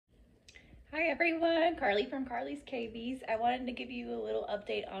Hi everyone, Carly from Carly's KVs. I wanted to give you a little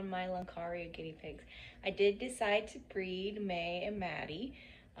update on my Lunkarya guinea pigs. I did decide to breed May and Maddie.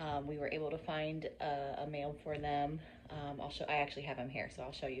 We were able to find a male for them. I actually have him here, so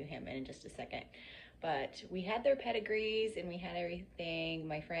I'll show you him in just a second. But we had their pedigrees and we had everything.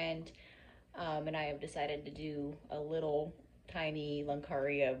 My friend and I have decided to do a little tiny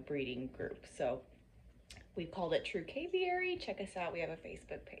Lunkarya breeding group. So we've called it True Caviary. Check us out. We have a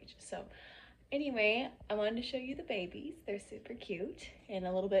Facebook page. So anyway, I wanted to show you the babies. They're super cute, and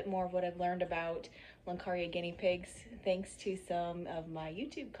a little bit more of what I've learned about Lunkarya guinea pigs thanks to some of my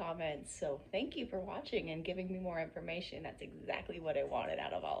YouTube comments. So thank you for watching and giving me more information. That's exactly what I wanted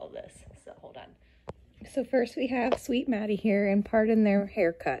out of all of this. So hold on. So first we have sweet Maddie here, and pardon their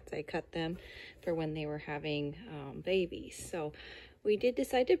haircuts. I cut them for when they were having babies. So we did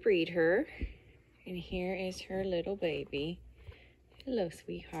decide to breed her, and here is her little baby. Hello,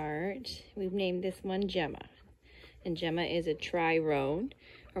 sweetheart. We've named this one Gemma. And Gemma is a tri-roan.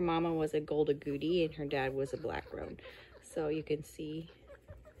 Her mama was a Golden Goody and her dad was a black roan. So you can see,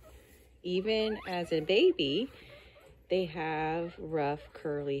 even as a baby, they have rough,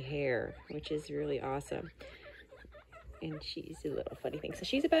 curly hair, which is really awesome. And she's a little funny thing. So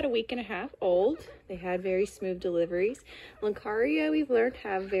she's about a week and a half old. They had very smooth deliveries. Lunkarya, we've learned,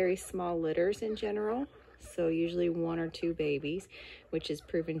 have very small litters in general. So usually 1 or 2 babies, which is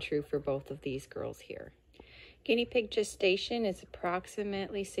proven true for both of these girls here. Guinea pig gestation is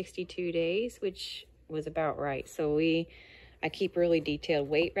approximately 62 days, which was about right. So I keep really detailed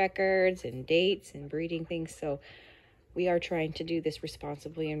weight records and dates and breeding things. So we are trying to do this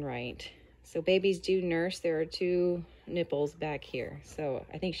responsibly and right. So babies do nurse. There are 2 nipples back here. So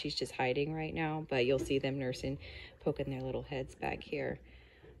I think she's just hiding right now, but you'll see them nursing, poking their little heads back here.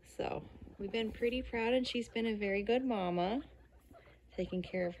 So we've been pretty proud, and she's been a very good mama, taking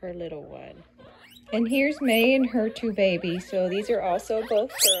care of her little one. And here's May and her 2 babies. So these are also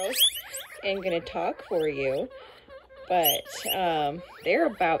both girls, and gonna talk for you. But they're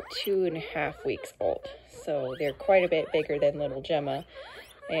about 2.5 weeks old. So they're quite a bit bigger than little Gemma.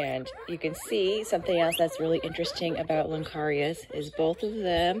 And you can see something else that's really interesting about Lunkaryas is both of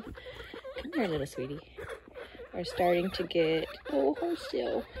them, come here little sweetie, are starting to get,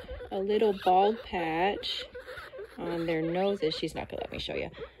 still a little bald patch on their noses. She's not gonna let me show you.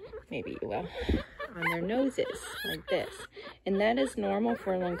 Maybe you will. On their noses, like this. And that is normal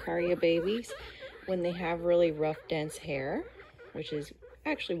for Lunkarya babies when they have really rough, dense hair, which is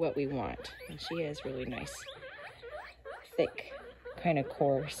actually what we want. And she has really nice, thick, kind of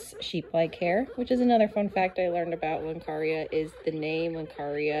coarse, sheep-like hair, which is another fun fact I learned about Lunkarya, is the name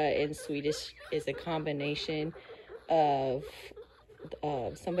Lunkarya in Swedish is a combination of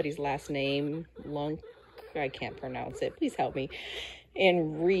somebody's last name, I can't pronounce it, please help me,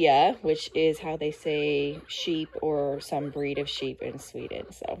 and Ria, which is how they say sheep or some breed of sheep in Sweden.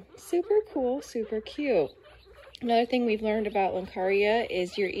 So super cool, super cute. Another thing we've learned about Lunkarya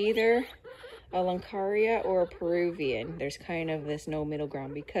is you're either a Lunkarya or a Peruvian. There's kind of this no middle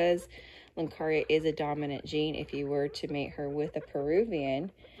ground, because Lunkarya is a dominant gene. If you were to mate her with a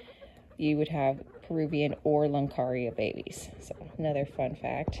Peruvian, you would have Peruvian or Lunkarya babies. So another fun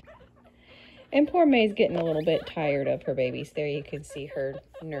fact. And poor May's getting a little bit tired of her babies. There you can see her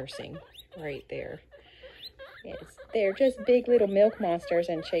nursing right there. Yes, they're just big little milk monsters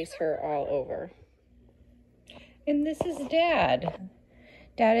and chase her all over. And this is Dad.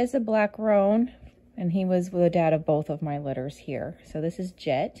 Dad is a black roan, and he was the dad of both of my litters here. So this is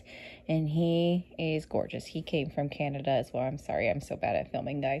Jet, and he is gorgeous. He came from Canada as well. I'm sorry, I'm so bad at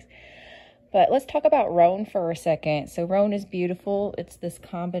filming, guys. But let's talk about roan for a second. So roan is beautiful. It's this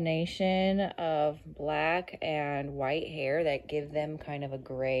combination of black and white hair that give them kind of a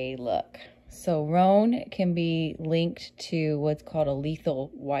gray look. So roan can be linked to what's called a lethal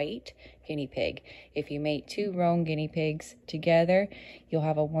white guinea pig. If you mate 2 roan guinea pigs together, you'll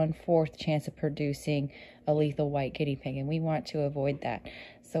have a 1/4 chance of producing a lethal white guinea pig, and we want to avoid that.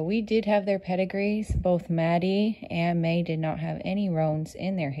 So we did have their pedigrees. Both Maddie and May did not have any roans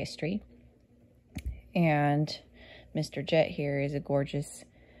in their history. And Mr. Jet here is a gorgeous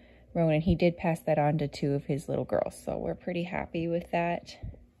roan, and he did pass that on to 2 of his little girls. So we're pretty happy with that,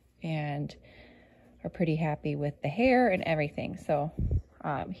 and are pretty happy with the hair and everything. So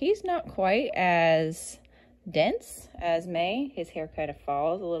he's not quite as dense as May. His hair kind of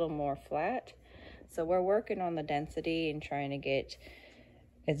falls a little more flat. So we're working on the density and trying to get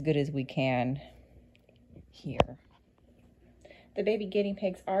as good as we can here. The baby guinea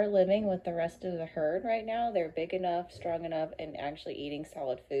pigs are living with the rest of the herd right now. They're big enough, strong enough, and actually eating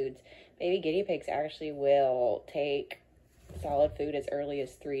solid foods. Baby guinea pigs actually will take solid food as early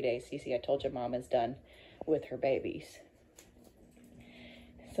as 3 days. You see, I told you mom is done with her babies.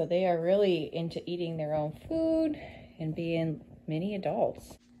 So they are really into eating their own food and being mini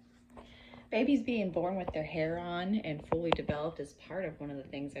adults. Babies being born with their hair on and fully developed is part of one of the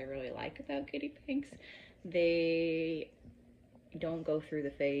things I really like about guinea pigs. They don't go through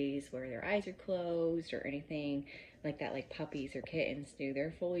the phase where their eyes are closed or anything like that, like puppies or kittens do.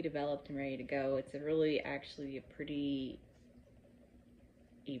 They're fully developed and ready to go. It's actually a pretty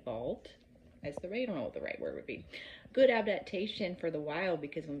evolved, I don't know what the right word would be. Good adaptation for the wild,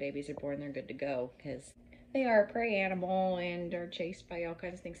 because when babies are born, they're good to go because they are a prey animal and are chased by all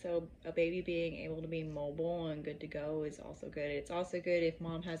kinds of things. So a baby being able to be mobile and good to go is also good. It's also good if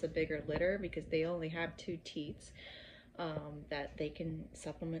mom has a bigger litter, because they only have 2 teats, that they can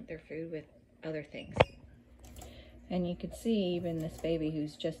supplement their food with other things. And you can see even this baby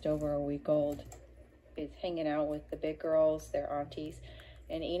who's just over a week old is hanging out with the big girls, their aunties,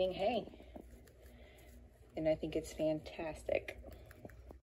 and eating hay. And I think it's fantastic.